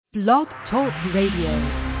Blog Talk Radio.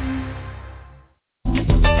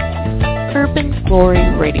 Urban Glory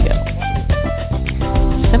Radio.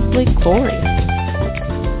 Simply glorious.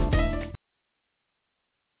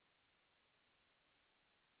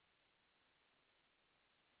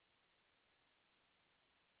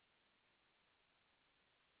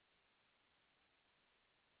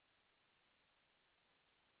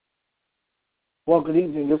 Well, good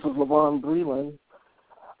evening. This is LaVon Breland.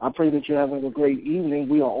 I pray that you're having a great evening.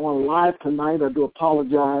 We are on live tonight. I do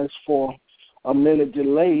apologize for a minute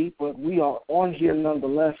delay, but we are on here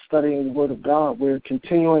nonetheless studying the Word of God. We're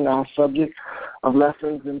continuing our subject of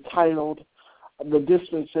lessons entitled The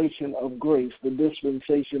Dispensation of Grace, the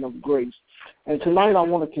Dispensation of Grace. And tonight I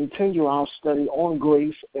want to continue our study on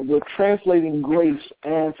grace, and we're translating grace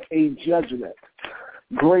as a judgment.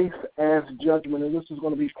 Grace as judgment, and this is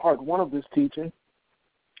going to be part one of this teaching,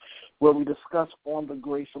 where we discuss on the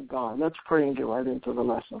grace of God. Let's pray and get right into the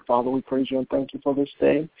lesson. Father, we praise you and thank you for this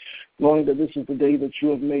day, knowing that this is the day that you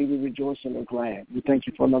have made. We rejoice and are glad. We thank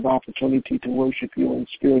you for another opportunity to worship you in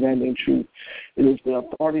spirit and in truth. It is the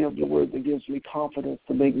authority of your word that gives me confidence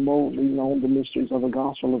to make boldly known the mysteries of the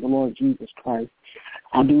gospel of the Lord Jesus Christ.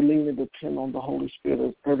 I do lean and depend on the Holy Spirit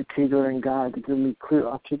as educator and guide to give me clear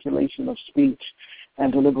articulation of speech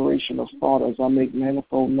and deliberation of thought as I make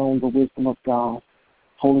manifold known the wisdom of God.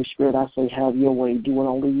 Holy Spirit, I say, have your way. Do what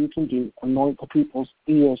only you can do. Anoint the people's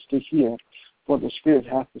ears to hear what the Spirit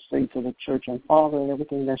has to say to the church. And Father, in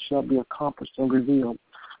everything that shall be accomplished and revealed,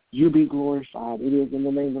 you be glorified. It is in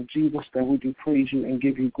the name of Jesus that we do praise you and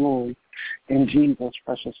give you glory. In Jesus'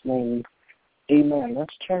 precious name, amen.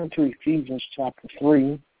 Let's turn to Ephesians chapter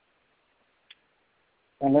 3.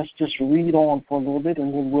 And let's just read on for a little bit,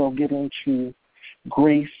 and then we'll get into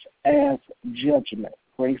grace as judgment.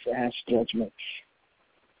 Grace as judgment.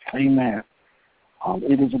 Amen.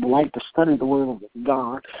 It is a delight to study the Word of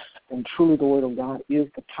God, and truly the Word of God is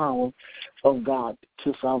the power of God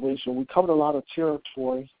to salvation. We covered a lot of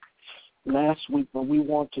territory last week, but we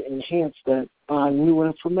want to enhance that by new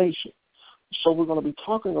information. So we're going to be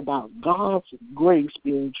talking about God's grace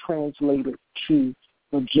being translated to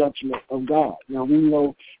the judgment of God. Now, we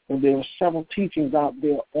know that there are several teachings out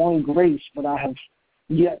there on grace, but I have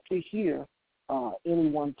yet to hear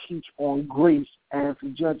anyone teach on grace as a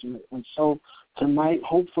judgment. And so tonight,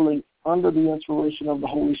 hopefully, under the inspiration of the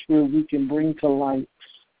Holy Spirit, we can bring to light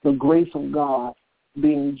the grace of God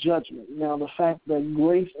being judgment. Now, the fact that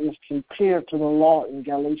grace is compared to the law in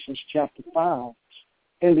Galatians chapter 5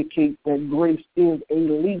 indicates that grace is a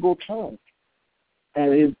legal term,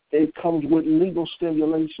 and it comes with legal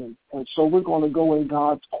stimulation. And so we're going to go in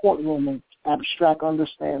God's courtroom and abstract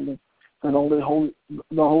understanding that only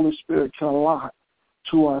the Holy Spirit can allot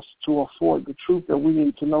to us to afford the truth that we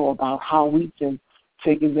need to know about how we can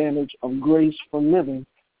take advantage of grace for living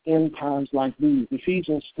in times like these.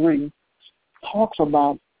 Ephesians 3 talks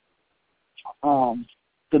about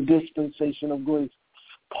the dispensation of grace.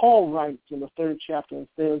 Paul writes in the 3rd chapter and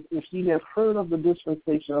says, if ye have heard of the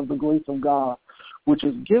dispensation of the grace of God, which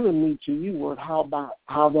is given me to you, or how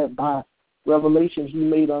that by revelation he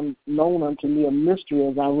made known unto me a mystery,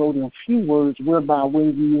 as I wrote in a few words, whereby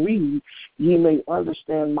when ye read, ye may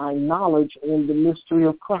understand my knowledge in the mystery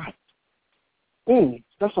of Christ.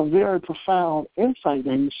 That's a very profound insight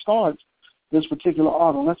that he starts this particular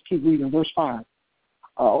article. Let's keep reading verse 5,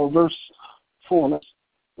 or verse 4.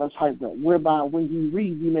 Let's hype that. Whereby when you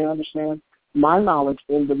read, you may understand my knowledge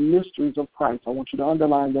in the mysteries of Christ. I want you to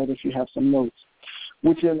underline that if you have some notes.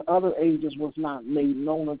 Which in other ages was not made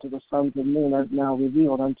known unto the sons of men, as now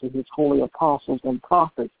revealed unto his holy apostles and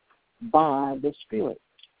prophets by the Spirit,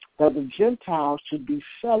 that the Gentiles should be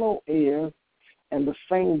fellow heirs and the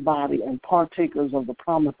same body and partakers of the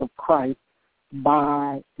promise of Christ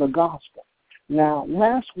by the gospel. Now,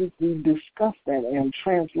 last week we discussed that and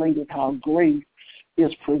translated how grace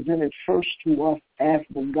is presented first to us as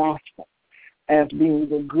the gospel, as being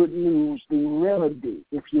the good news, the remedy,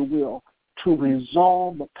 if you will, to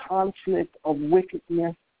resolve the conflict of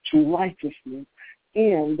wickedness to righteousness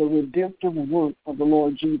in the redemptive work of the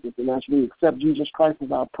Lord Jesus. And as we accept Jesus Christ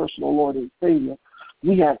as our personal Lord and Savior,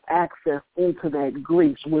 we have access into that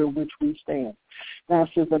grace which we stand. Now it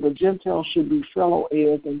says that the Gentiles should be fellow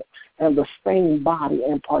heirs and the same body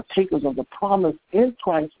and partakers of the promise in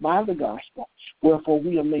Christ by the gospel. Wherefore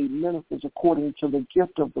we are made ministers according to the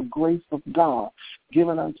gift of the grace of God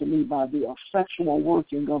given unto me by the effectual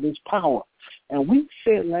working of his power. And we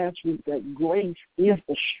said last week that grace is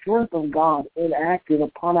the strength of God enacted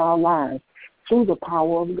upon our lives through the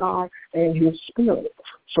power of God and his Spirit.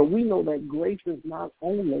 So we know that grace is not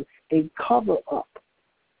only a cover-up.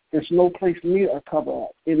 There's no place near a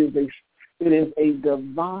cover-up. It It is a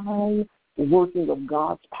divine working of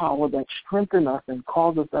God's power that strengthens us and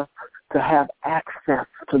causes us to have access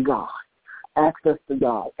to God. Access to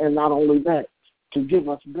God. And not only that, to give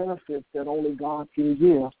us benefits that only God can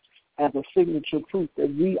give as a signature proof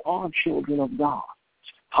that we are children of God.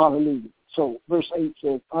 Hallelujah. So verse 8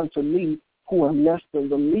 says, unto me, who am less than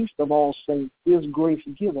the least of all saints, is grace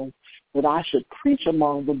given, that I should preach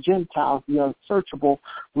among the Gentiles the unsearchable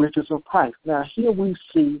riches of Christ. Now here we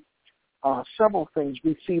see several things.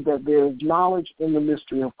 We see that there is knowledge in the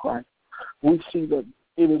mystery of Christ. We see that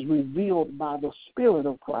it is revealed by the Spirit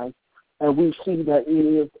of Christ, and we see that it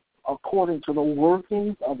is according to the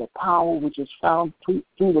workings of the power which is found through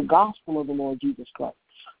the gospel of the Lord Jesus Christ.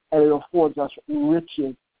 And it affords us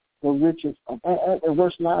riches, the riches of, and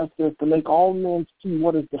verse 9 says, to make all men see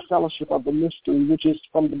what is the fellowship of the mystery, which is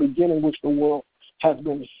from the beginning which the world has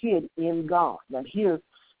been hid in God. Now here's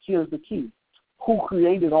the key. Who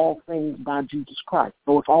created all things by Jesus Christ.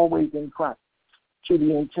 So it's always in Christ, to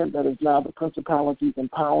the intent that is now the principalities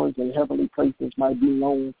and powers in heavenly places might be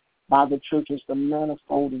known by the churches the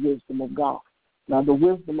manifold wisdom of God. Now the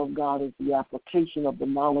wisdom of God is the application of the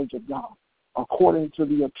knowledge of God according to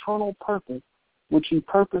the eternal purpose which he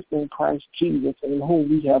purposed in Christ Jesus, in whom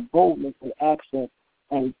we have boldness and access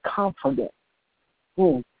and confidence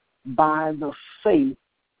by the faith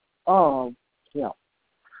of him.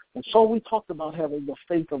 And so we talked about having the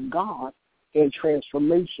faith of God in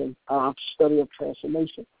transformation, our study of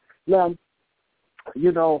transformation. Now,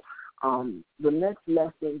 the next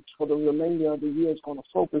lesson for the remainder of the year is going to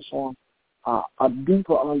focus on a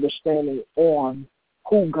deeper understanding on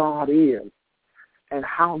who God is and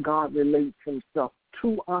how God relates himself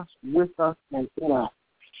to us, with us, and in us.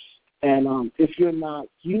 And if you're not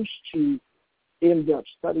used to in-depth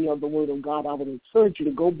study of the Word of God, I would encourage you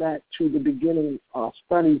to go back to the beginning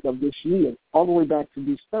studies of this year, all the way back to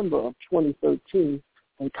December of 2013,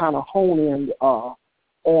 and kind of hone in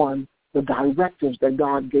on the directives that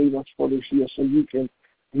God gave us for this year, so you can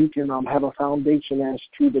have a foundation as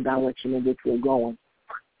to the direction in which we're going.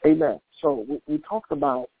 Amen. So we talked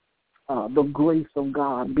about the grace of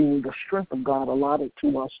God being the strength of God allotted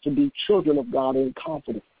to us to be children of God in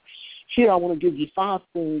confidence. Here I want to give you 5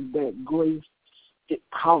 things that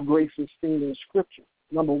how grace is seen in Scripture.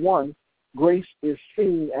 Number 1, grace is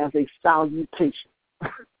seen as a salutation.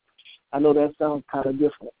 I know that sounds kind of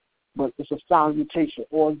different, but it's a salutation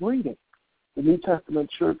or a greeting. The New Testament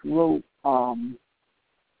church wrote, the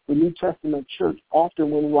New Testament church often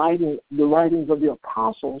when writing the writings of the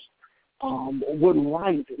apostles would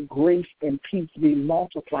write, grace and peace be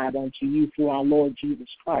multiplied unto you through our Lord Jesus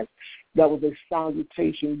Christ. That was a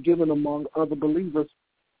salutation given among other believers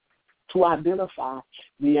to identify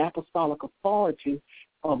the apostolic authority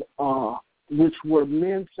of which were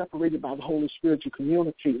men separated by the Holy Spirit to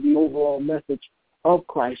communicate the overall message of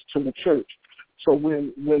Christ to the church. So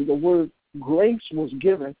when the word grace was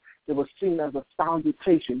given, it was seen as a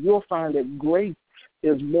salutation. You'll find that grace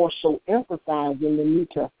is more so emphasized in the New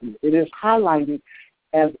Testament. It is highlighted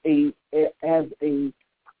as a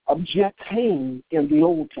objecting in the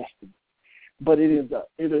Old Testament, but it is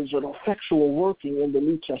an effectual working in the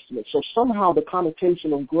New Testament. So somehow the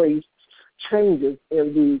connotation of grace changes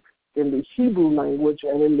in the Hebrew language,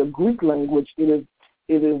 and in the Greek language, it is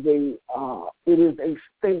a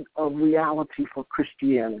state of reality for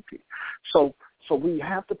Christianity. So we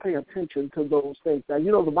have to pay attention to those things. Now,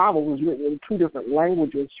 the Bible was written in 2 different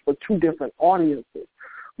languages for 2 different audiences.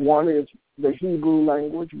 One is the Hebrew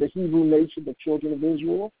language, the Hebrew nation, the children of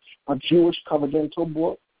Israel, a Jewish covenantal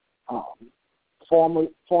book, formally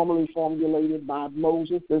formulated by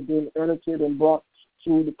Moses, that's been edited and brought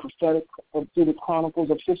through the chronicles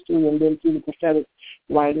of history, and then through the prophetic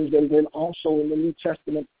writings, and then also in the New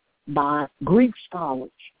Testament by Greek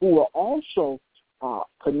scholars who are also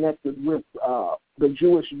connected with the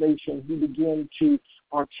Jewish nation, who begin to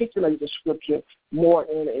articulate the Scripture more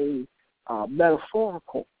in a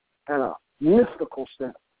metaphorical and a mystical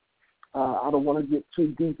sense. I don't want to get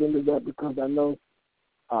too deep into that because I know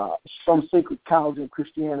some sacred cows in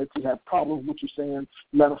Christianity have problems with you saying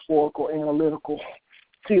metaphorical, analytical,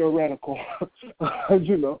 theoretical,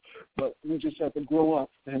 but we just have to grow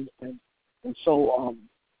up. And so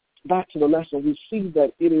back to the lesson, we see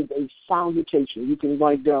that it is a salutation. You can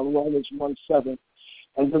write down Romans 1:7,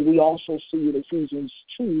 and then we also see in Ephesians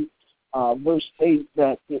 2, verse 8,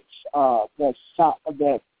 that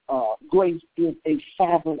grace is a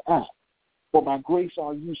sovereign act. For by grace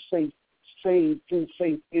are you saved through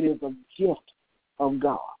faith. It is a gift of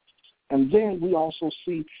God. And then we also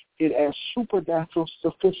see it as supernatural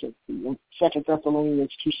sufficiency in 2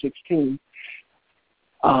 Thessalonians 2:16.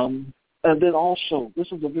 And then also,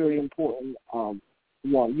 this is a very important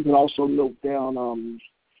one. You can also note down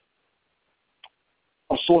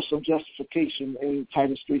a source of justification in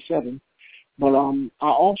Titus 3:7. But I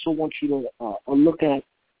also want you to look at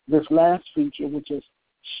this last feature, which is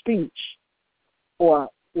speech, or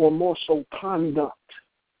more so conduct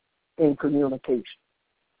in communication.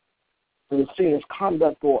 And it says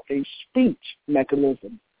conduct, or a speech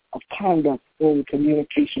mechanism of conduct in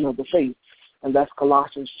communication of the faith. And that's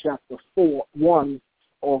Colossians chapter 4:1,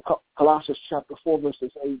 or Colossians chapter 4,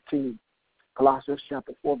 verses 18. Colossians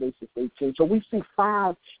chapter 4, verses 18. So we see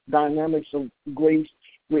 5 dynamics of grace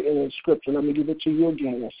written in Scripture. Let me give it to you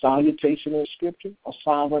again. A salutation in Scripture, a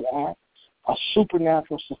sovereign act, a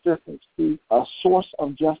supernatural sufficiency, a source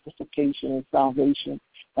of justification and salvation,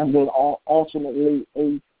 and then ultimately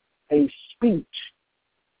a speech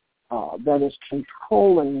that is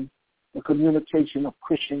controlling the communication of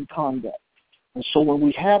Christian conduct. And so when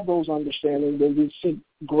we have those understandings, then we see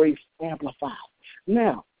grace amplified.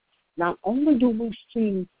 Now, not only do we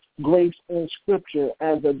see grace in Scripture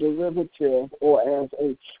as a derivative or as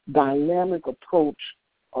a dynamic approach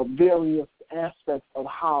of various aspects of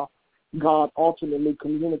how God ultimately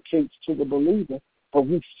communicates to the believer, but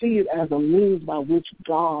we see it as a means by which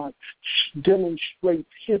God demonstrates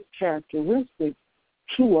his characteristics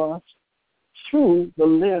to us through the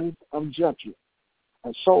lens of judgment.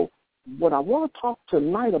 And so what I want to talk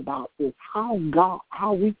tonight about is how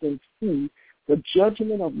we can see the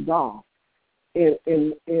judgment of God in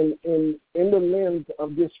the lens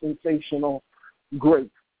of dispensational grace.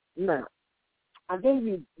 Now, I gave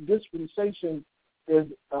you dispensation is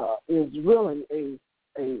really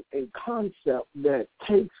a concept that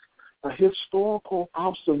takes a historical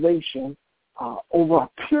observation over a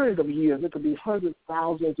period of years. It could be hundreds,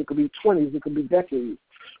 thousands, it could be 20s, it could be decades,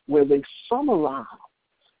 where they summarize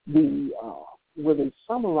the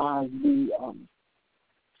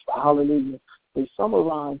hallelujah. They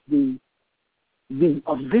summarize the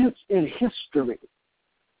events in history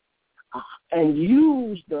and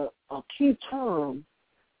use a key term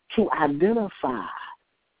to identify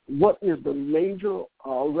what is the major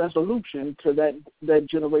resolution to that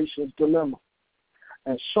generation's dilemma.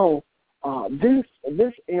 And so this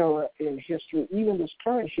era in history, even this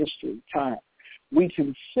current history time, we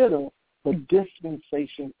consider the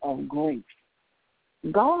dispensation of grace.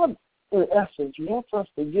 God, in essence, wants us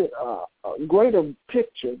to get a greater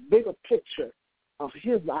picture, bigger picture of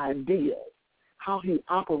his ideas, how he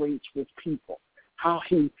operates with people, how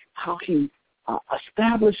he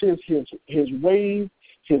establishes his ways,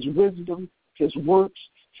 his wisdom, his works,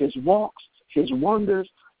 his walks, his wonders,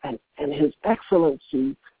 and his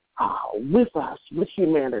excellency with us, with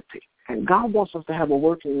humanity. And God wants us to have a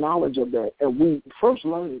working knowledge of that. And we first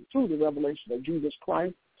learn it through the revelation of Jesus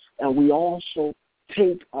Christ, and we also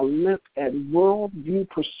take a look at worldview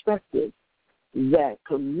perspectives that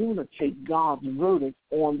communicate God's verdict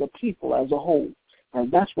on the people as a whole.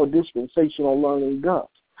 And that's what dispensational learning does.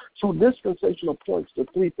 So dispensational points to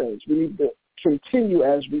 3 things. We need to continue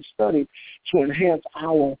as we study to enhance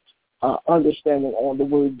our understanding on the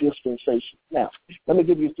word dispensation. Now, let me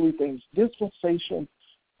give you 3 things. Dispensational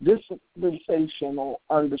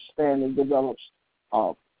understanding develops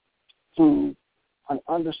through an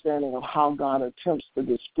understanding of how God attempts to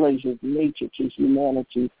display his nature to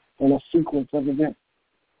humanity in a sequence of events.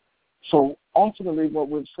 So ultimately what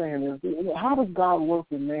we're saying is, how does God work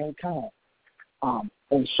with mankind?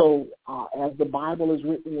 And so as the Bible is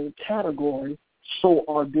written in category, so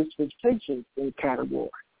are dispensations in category.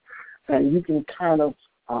 And you can kind of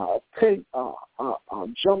take a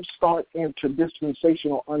jump start into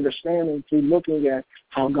dispensational understanding through looking at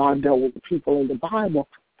how God dealt with the people in the Bible,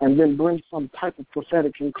 and then bring some type of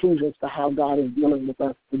prophetic conclusions to how God is dealing with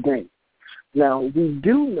us today. Now, we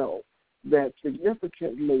do know that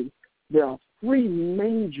significantly there are 3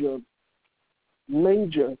 major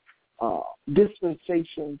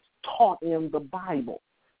dispensations taught in the Bible.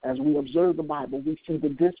 As we observe the Bible, we see the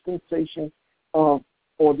dispensation of,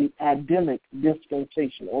 or the Adamic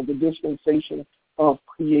dispensation, or the dispensation of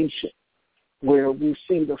creation, where we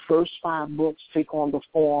see the first 5 books take on the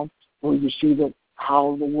form where you see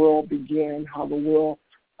how the world began, how the world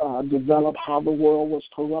developed, how the world was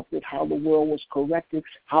corrupted, how the world was corrected,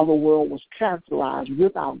 how the world was characterized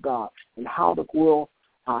without God, and how the world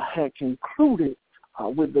had concluded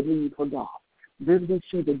with the need for God. Then we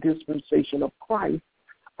see the dispensation of Christ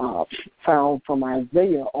found from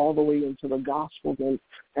Isaiah all the way into the Gospels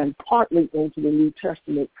and partly into the New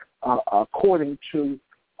Testament according to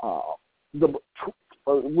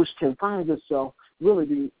which confines itself.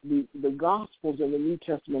 Really, the Gospels and the New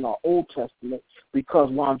Testament are Old Testament,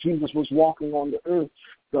 because while Jesus was walking on the earth,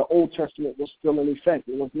 the Old Testament was still in effect.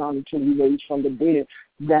 It was not until he raised from the dead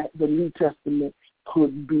that the New Testament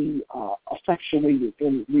could be effectuated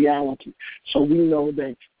in reality. So we know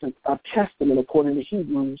that a testament, according to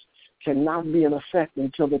Hebrews, cannot be in effect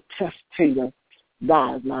until the testator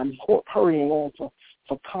dies. Now, I'm hurrying on for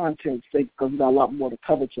content's sake because we've got a lot more to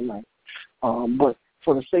cover tonight. But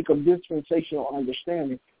for the sake of dispensational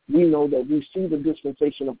understanding, we know that we see the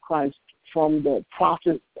dispensation of Christ from the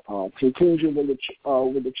prophet conclusion with the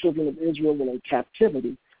children of Israel when in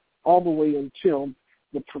captivity, all the way until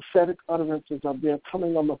the prophetic utterances of their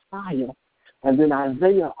coming on Messiah, and then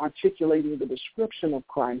Isaiah articulating the description of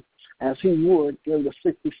Christ as he would in the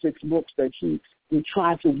 66 books that he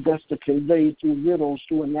tried his best to convey through riddles,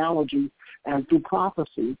 through analogy, and through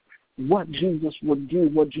prophecy, what Jesus would do,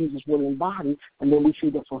 what Jesus would embody, and then we see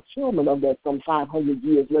the fulfillment of that some 500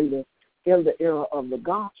 years later in the era of the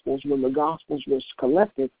Gospels, when the Gospels was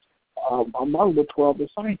collected among the 12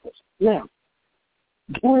 disciples. Now,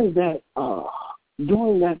 during that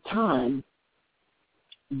time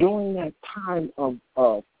of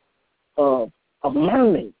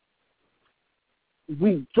learning,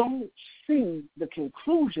 we don't see the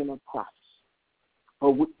conclusion of Christ,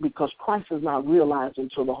 because Christ is not realized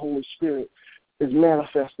until the Holy Spirit is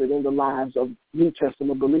manifested in the lives of New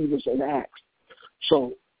Testament believers in Acts.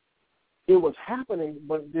 So it was happening,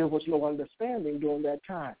 but there was no understanding during that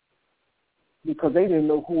time because they didn't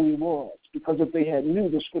know who he was. Because if they had knew,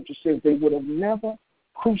 the scripture says they would have never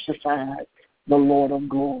crucified the Lord of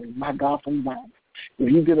glory, my God from Zion.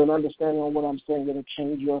 If you get an understanding on what I'm saying, it'll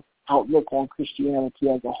change your outlook on Christianity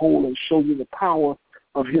as a whole and show you the power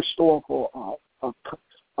of a historical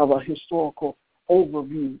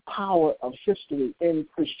overview, power of history in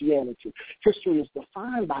Christianity. History is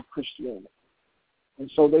defined by Christianity. And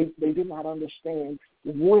so they did not understand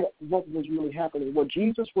what was really happening. What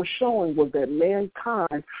Jesus was showing was that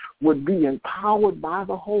mankind would be empowered by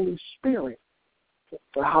the Holy Spirit.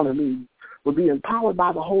 Hallelujah. Would be empowered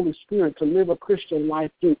by the Holy Spirit to live a Christian life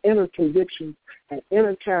through inner convictions and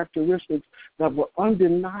inner characteristics that were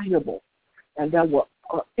undeniable and that were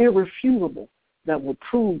irrefutable, that would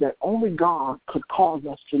prove that only God could cause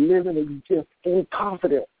us to live and exist in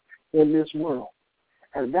confidence in this world.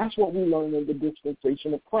 And that's what we learn in the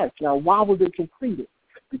dispensation of Christ. Now, why was it completed?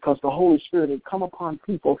 Because the Holy Spirit had come upon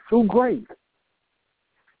people through grace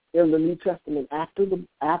in the New Testament after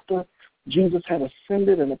Jesus had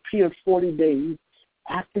ascended and appeared 40 days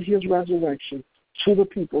after his resurrection to the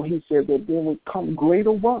people. He said that there would come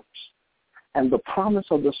greater works, and the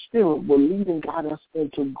promise of the Spirit will lead and guide us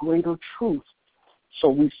into greater truth. So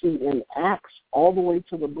we see in Acts all the way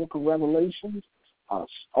to the book of Revelations,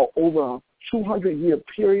 over a 200-year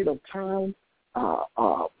period of time,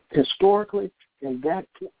 historically, in that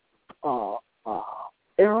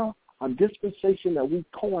era, a dispensation that we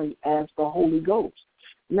coined as the Holy Ghost.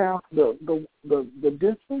 Now, the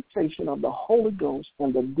dispensation of the Holy Ghost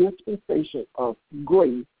and the dispensation of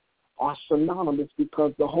grace are synonymous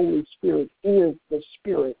because the Holy Spirit is the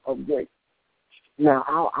Spirit of grace. Now,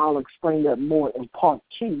 I'll explain that more in part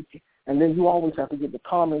 2, and then you always have to get the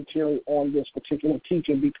commentary on this particular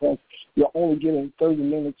teaching because you're only getting 30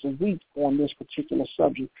 minutes a week on this particular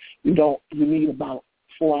subject. You need about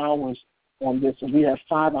 4 hours on this, and we have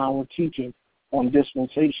 5-hour teaching on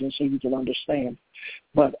dispensation so you can understand.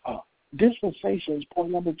 But dispensations,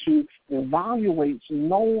 point number 2, evaluates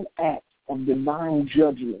known acts of divine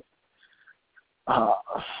judgment.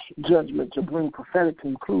 Judgment to bring prophetic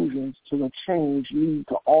conclusions to the change need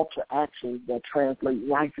to alter actions that translate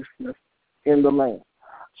righteousness in the land.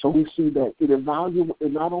 So we see that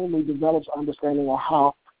it not only develops understanding of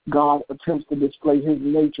how God attempts to display his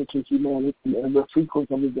nature to humanity and the sequence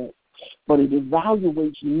of events, but it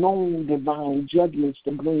evaluates known divine judgments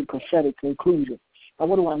to bring prophetic conclusions. Now,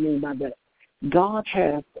 what do I mean by that? God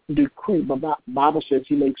has decreed, the Bible says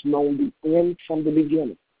he makes known the end from the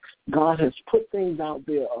beginning. God has put things out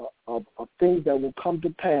there of things that will come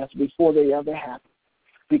to pass before they ever happen,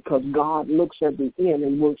 because God looks at the end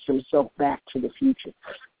and works himself back to the future.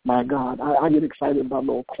 My God, I get excited about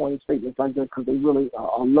little coin statements like that because they really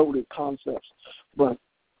are loaded concepts. But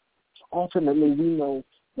ultimately, we know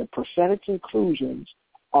that prophetic conclusions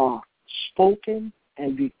are spoken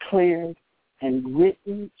and declared and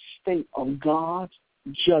written state of God's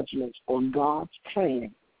judgments or God's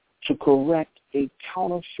plan to correct a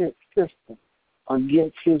counterfeit system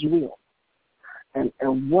against his will. And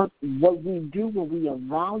what we do when we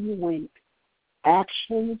evaluate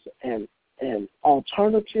actions and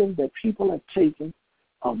alternatives that people have taken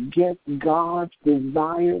against God's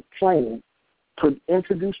desired plan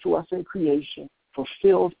introduced to us in creation,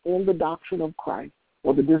 fulfilled in the doctrine of Christ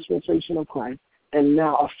or the dispensation of Christ, and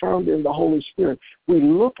now affirmed in the Holy Spirit, we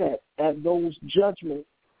look at those judgments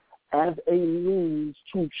as a means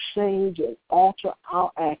to change and alter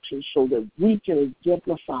our actions so that we can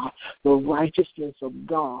exemplify the righteousness of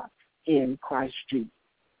God in Christ Jesus.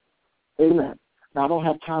 Amen. Now, I don't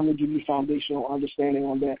have time to give you foundational understanding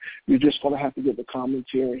on that. You're just going to have to get the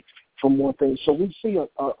commentary for more things. So we see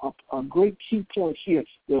a great key point here.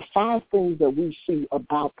 There are 5 things that we see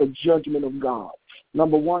about the judgment of God.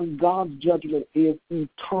 Number 1, God's judgment is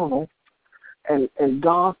eternal. And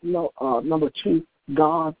God's, number 2,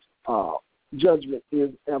 God's judgment is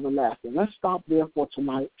everlasting. Let's stop there for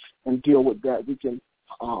tonight and deal with that. We can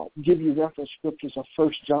give you reference scriptures of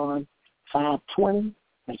 1 John 5:20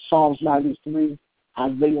 and Psalms 93,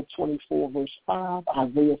 Isaiah 24, verse 5,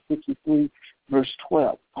 Isaiah 53, verse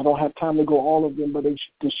 12. I don't have time to go all of them, but they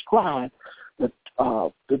describe the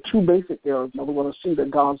 2 basic areas. Now we're going to see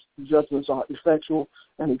that God's judgments are effectual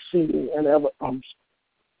and exceeding,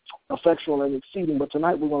 effectual and exceeding. But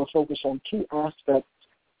tonight we're going to focus on 2 aspects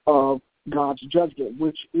of God's judgment,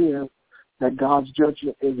 which is that God's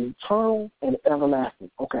judgment is eternal and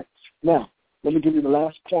everlasting. Okay, now let me give you the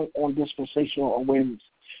last point on dispensational awareness.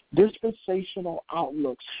 Dispensational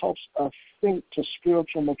outlooks helps us think to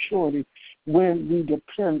spiritual maturity when we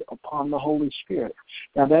depend upon the Holy Spirit.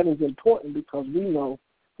 Now that is important because we know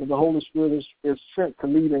that the Holy Spirit is sent to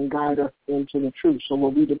lead and guide us into the truth. So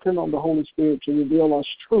when we depend on the Holy Spirit to reveal us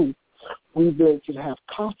truth, we then can have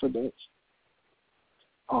confidence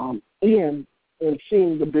in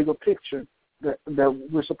seeing the bigger picture that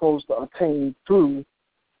we're supposed to attain through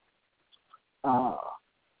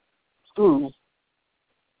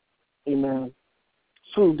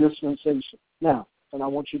dispensation. Now, and I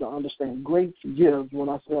want you to understand, grace gives, when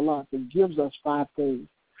I say a lot, it gives us 5 things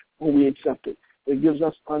when we accept it. It gives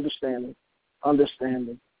us understanding,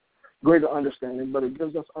 greater understanding, but it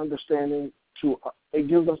gives us understanding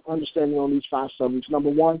on these 5 subjects. Number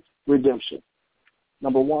 1, redemption.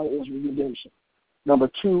 Number 1 is redemption. Number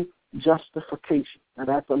 2, justification. And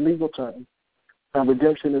that's a legal term. And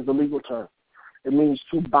redemption is a legal term. It means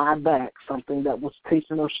to buy back something that was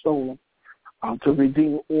taken or stolen, to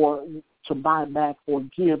redeem or to buy back or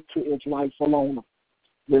give to its rightful owner.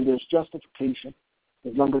 Then there's justification.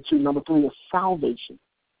 There's number 2. Number 3 is salvation.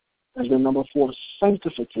 And then number 4 is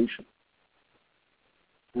sanctification.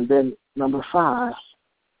 And then number 5,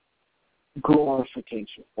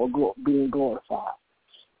 glorification or being glorified.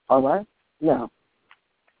 All right? Now,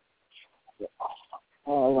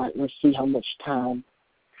 all right, let's see how much time.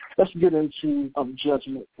 Let's get into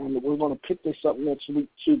judgment, and we're going to pick this up next week,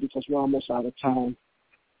 too, because we're almost out of time.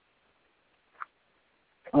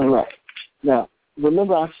 All right. Now,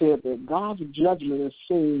 remember I said that God's judgment is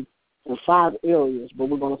seen in 5 areas, but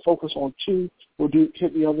we're going to focus on 2. We'll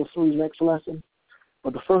hit the other 3 next lesson.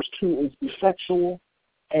 But the first 2 is effectual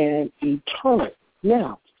and eternal.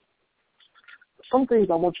 Now, some things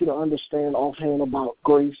I want you to understand offhand about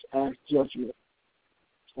grace as judgment.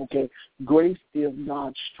 Okay, grace is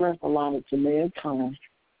God's strength allotted to mankind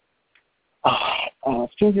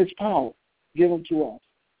through His power given to us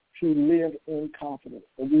to live in confidence.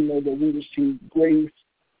 And we know that we receive grace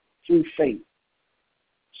through faith.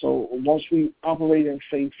 So once we operate in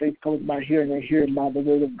faith, faith comes by hearing and hearing by the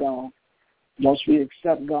word of God. Once we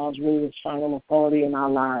accept God's word as final authority in our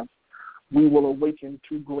lives, we will awaken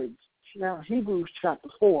to grace. Now, Hebrews chapter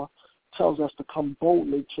 4 tells us to come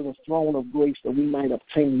boldly to the throne of grace that we might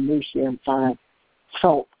obtain mercy and find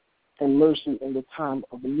help and mercy in the time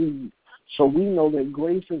of need. So we know that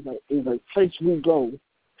grace is a place we go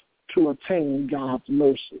to attain God's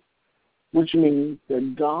mercy, which means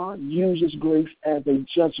that God uses grace as a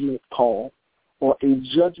judgment call or a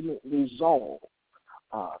judgment resolve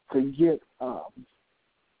to get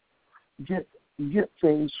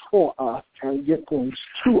things for us and get things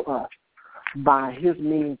to us by His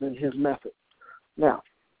means and His method. Now,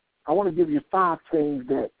 I want to give you 5 things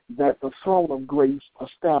that the throne of grace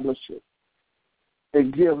establishes.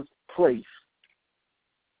 It gives place,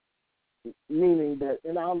 meaning that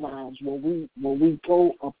in our lives, when we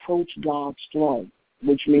go approach God's throne,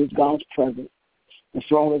 which means God's presence, the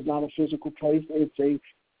throne is not a physical place. It's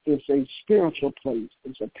a spiritual place.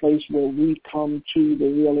 It's a place where we come to the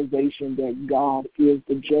realization that God is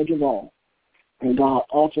the judge of all, and God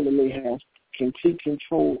ultimately has complete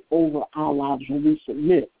control over our lives when we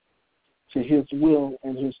submit to His will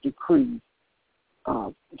and His decree,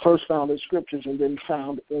 first found in Scriptures and then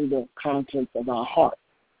found in the contents of our heart.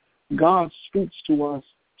 God speaks to us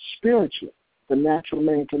spiritually. The natural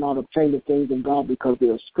man cannot obtain the things of God because they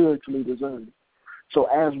are spiritually discerned. So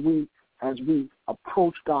as we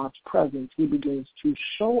approach God's presence, He begins to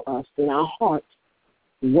show us in our hearts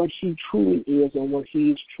what he truly is and what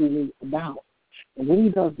he is truly about. And when he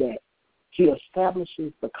does that, he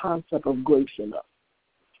establishes the concept of grace in us.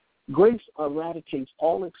 Grace eradicates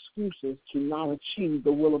all excuses to not achieve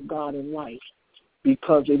the will of God in life,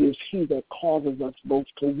 because it is he that causes us both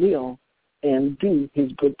to will and do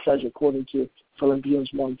his good pleasure, according to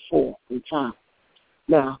Philippians 1:4 and 5.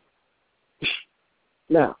 Now,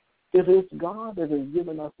 if it's God that has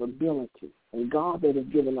given us ability and God that has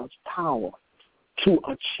given us power to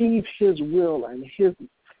achieve his will and his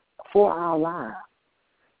for our lives,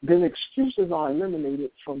 then excuses are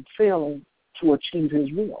eliminated from failing to achieve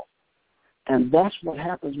his will. And that's what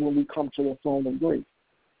happens when we come to the throne of grace.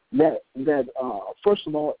 First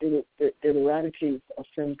of all, it eradicates a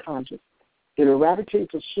sin conscience. It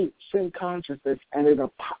eradicates a sin consciousness, and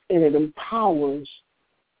it empowers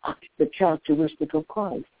the characteristic of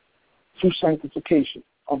Christ through sanctification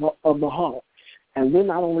of the heart. And then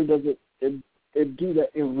not only does it do that,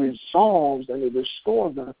 it resolves and it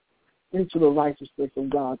restores us into the righteousness of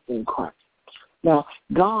God in Christ. Now,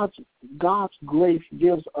 God's grace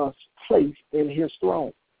gives us place in his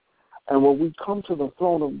throne. And when we come to the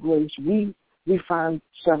throne of grace, we find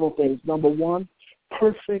several things. Number one,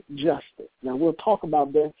 perfect justice. Now, we'll talk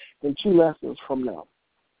about that in 2 lessons from now.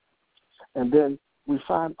 And then we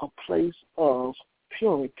find a place of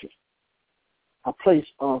purity. A place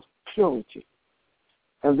of purity.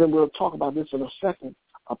 And then we'll talk about this in a second,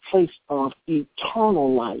 a place of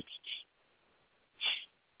eternal life.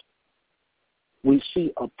 We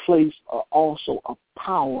see a place also of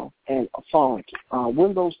power and authority.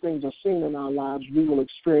 When those things are seen in our lives, we will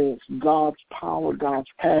experience God's power, God's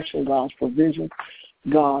passion, God's provision,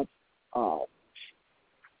 God's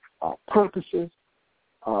purposes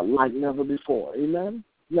like never before. Amen?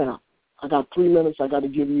 Now, I got 3 minutes. I got to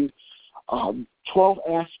give you 12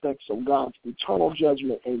 aspects of God's eternal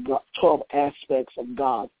judgment and 12 aspects of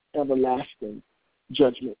God's everlasting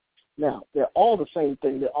judgment. Now, they're all the same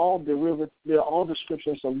thing. They're all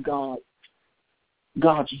descriptions of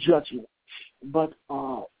God's judgment, but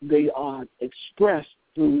they are expressed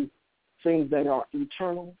through things that are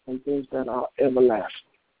eternal and things that are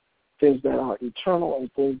everlasting. Things that are eternal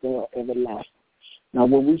and things that are everlasting. Now,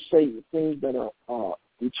 when we say things that are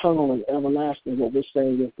eternal and everlasting, what we're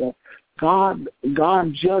saying is that God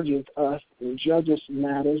judges us and judges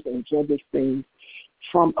matters and judges things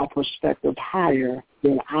from a perspective higher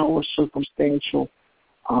than our circumstantial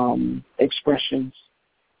expressions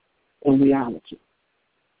in reality.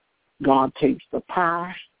 God takes the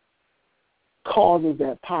pie, causes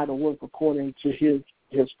that pie to work according to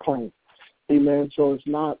his plan. Amen. So it's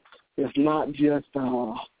not just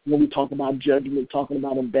when we talk about judgment, talking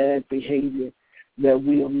about a bad behavior that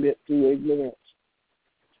we omit through ignorance.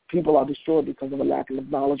 People are destroyed because of a lack of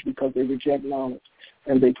knowledge, because they reject knowledge,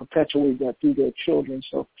 and they perpetuate that through their children.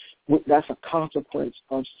 So that's a consequence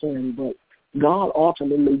of sin. But God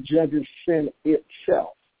ultimately judges sin itself.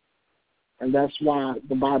 And that's why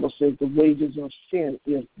the Bible says the wages of sin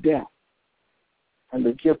is death. And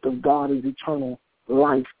the gift of God is eternal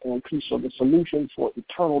life and peace. So the solution for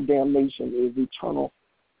eternal damnation is eternal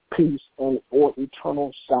peace or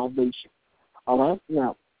eternal salvation. All right?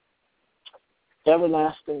 Now,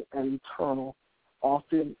 everlasting and eternal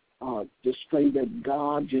often display that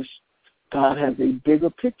God has a bigger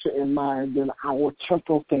picture in mind than our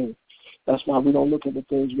temporal things. That's why we don't look at the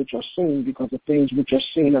things which are seen, because the things which are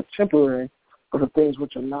seen are temporary, but the things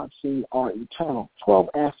which are not seen are eternal. 12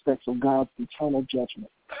 aspects of God's eternal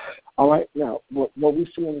judgment. All right, now, what we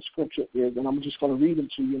see in the scripture is, and I'm just going to read them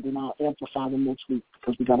to you, and then I'll amplify them next week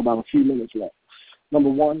because we got about a few minutes left. Number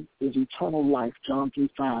one is eternal life, John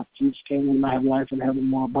 3:5. Jesus came we might have life and have it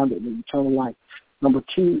more abundantly, eternal life. Number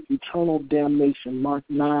two, eternal damnation, Mark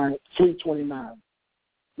 3:29.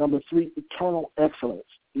 Number three, eternal excellence,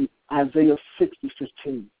 Isaiah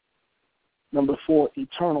 60:15. Number four,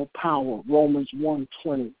 eternal power, Romans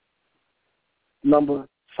 1:20. Number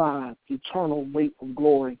five, eternal weight of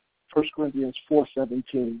glory, 1 Corinthians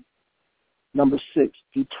 4:17. Number six,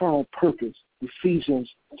 eternal purpose, Ephesians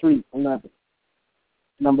 3:11.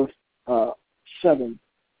 Number 7,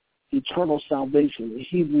 eternal salvation,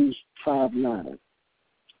 Hebrews 5:9.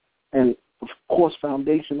 And, of course,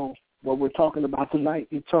 foundational, what we're talking about tonight,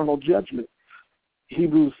 eternal judgment,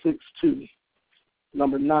 Hebrews 6:2.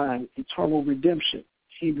 Number 9, eternal redemption,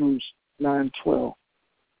 Hebrews 9:12.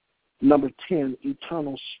 Number 10,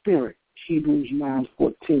 eternal spirit, Hebrews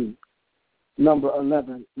 9:14. Number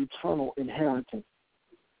 11, eternal inheritance,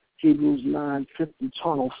 Hebrews 9:50,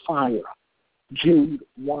 eternal fire, Jude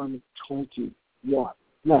 1:21.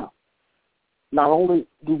 Now, not only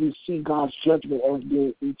do we see God's judgment as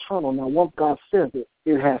being eternal, now once God says it,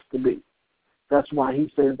 it has to be. That's why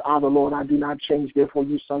he says, I, the Lord, I do not change. Therefore,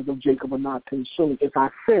 you sons of Jacob are not consumed. If I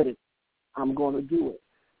said it, I'm going to do it.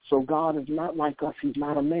 So God is not like us. He's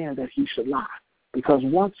not a man that he should lie. Because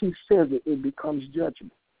once he says it, it becomes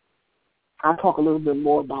judgment. I'll talk a little bit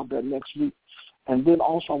more about that next week. And then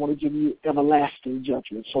also I want to give you everlasting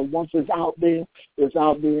judgment. So once it's out there, it's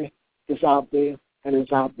out there, it's out there, and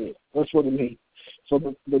it's out there. That's what it means. So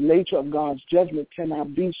the nature of God's judgment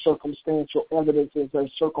cannot be circumstantial evidences or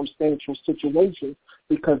circumstantial situations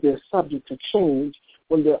because they're subject to change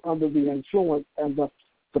when they're under the influence and the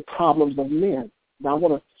problems of men. Now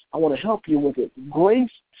I want to help you with it. Grace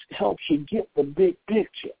helps you get the big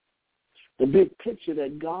picture. The big picture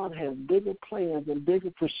that God has bigger plans and bigger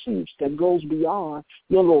pursuits that goes beyond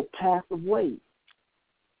your little path of ways.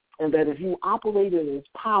 And that if you operate in his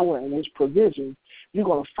power and his provision, you're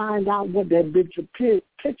going to find out what that bigger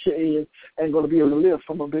picture is and going to be able to live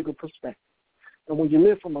from a bigger perspective. And when you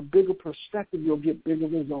live from a bigger perspective, you'll get bigger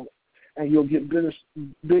results. And you'll get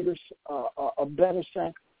a better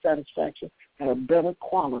satisfaction and a better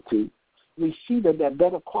quality. We see that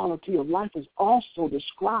better quality of life is also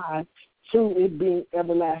described through it being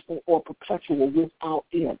everlasting or perpetual without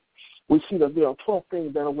end. We see that there are 12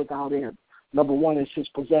 things that are without end. Number one is his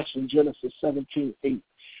possession, Genesis 17:8,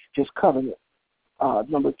 his covenant.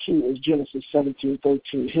 Number two is Genesis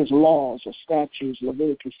 17:13, his laws or statutes,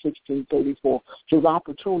 Leviticus 16:34, his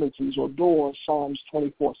opportunities or doors, Psalms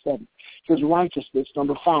 24:7, his righteousness,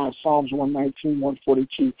 number 5, Psalms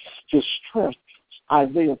 119:142, his strength,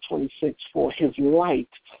 Isaiah 26:4, his light,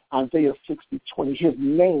 Isaiah 60:20, his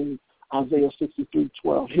name, Isaiah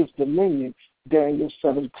 63:12, his dominion, Daniel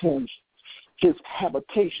 7:10, his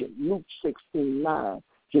habitation, Luke 16:9,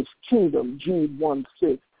 his kingdom, Jude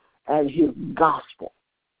 1:6, and his gospel.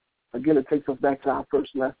 Again, it takes us back to our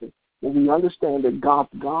first lesson. When we understand that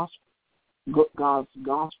God's gospel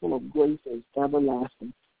of grace is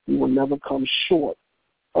everlasting, we will never come short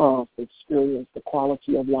of experience the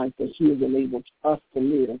quality of life that he has enabled us to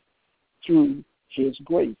live through his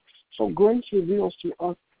grace. So grace reveals to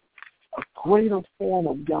us a greater form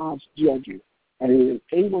of God's judgment, and it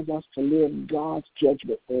enables us to live God's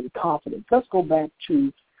judgment in confidence. Let's go back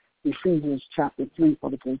to Ephesians chapter 3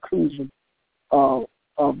 for the conclusion of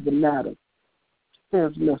the matter. It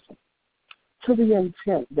says, listen, to the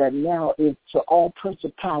intent that now is to all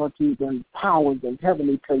principalities and powers in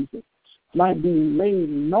heavenly places might be made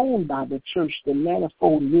known by the church the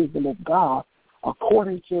manifold wisdom of God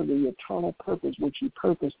according to the eternal purpose which he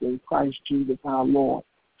purposed in Christ Jesus our Lord,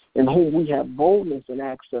 in whom we have boldness and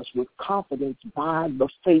access with confidence by the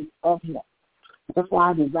faith of him. That's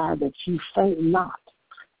why I desire that you faint not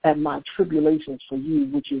at my tribulations for you,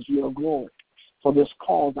 which is your glory. For this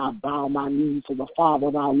cause I bow my knees to the Father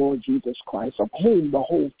of our Lord Jesus Christ, of whom the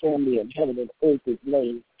whole family in heaven and earth is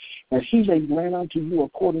named, that he may grant unto you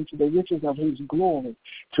according to the riches of his glory,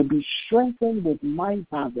 to be strengthened with might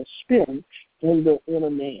by the Spirit in the inner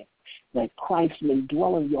man, that Christ may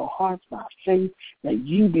dwell in your hearts by faith, that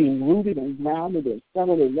you being rooted and grounded and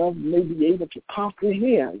settled in love may be able to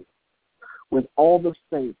comprehend with all the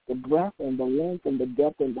saints the breadth and the length and the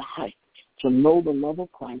depth and the height, to know the love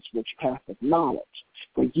of Christ which passeth knowledge,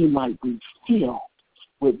 that you might be filled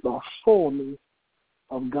with the fullness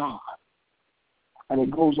of God. And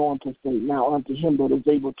it goes on to say, now unto him that is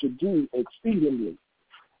able to do exceedingly,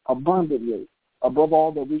 abundantly, above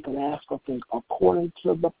all that we can ask or think, according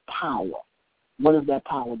to the power. What is that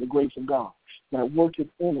power? The grace of God that worketh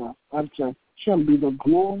in us. Unto him be the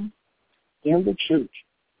glory in the church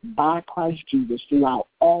by Christ Jesus throughout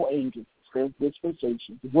all ages, says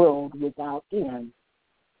dispensation, world without end.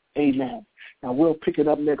 Amen. Now we'll pick it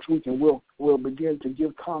up next week and we'll begin to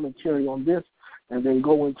give commentary on this and then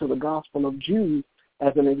go into the Gospel of Jude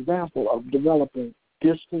as an example of developing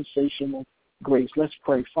dispensational grace. Let's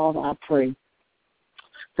pray. Father, I pray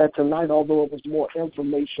that tonight, although it was more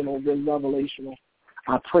informational than revelational,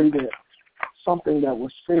 I pray that something that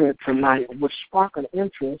was said tonight would spark an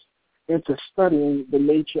interest into studying the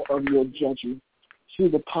nature of your judgment through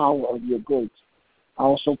the power of your grace. I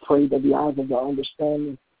also pray that the eyes of the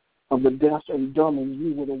understanding of the deaf and dumb in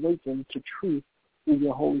you would awaken to truth through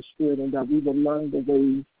your Holy Spirit, and that we would learn the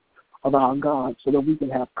ways of our God so that we can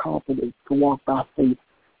have confidence to walk by faith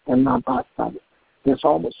and not by sight. It's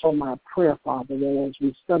also my prayer, Father, that as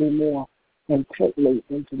we study more intently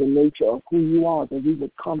into the nature of who you are, that we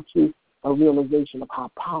would come to a realization of how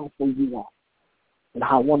powerful you are and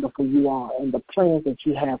how wonderful you are, and the plans that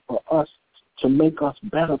you have for us to make us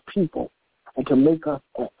better people and to make us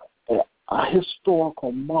a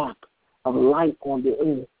historical mark of light on the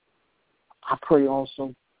earth. I pray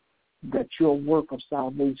also that your work of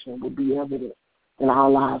salvation would be evident in our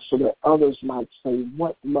lives so that others might say,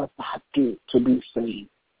 what must I do to be saved?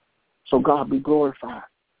 So God be glorified,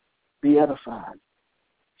 be edified,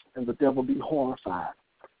 and the devil be horrified.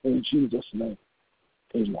 In Jesus' name,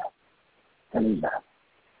 amen and amen.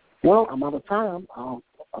 Well, I'm out of time. I'll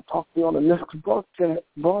talk to you on the next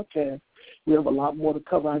broadcast. We have a lot more to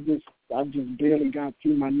cover. I just barely got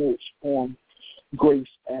through my notes on grace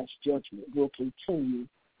as judgment. We'll continue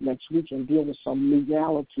next week and deal with some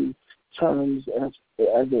legality terms as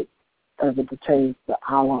it pertains to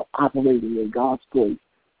our operating in God's grace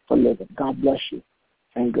for living. God bless you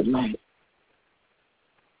and good night.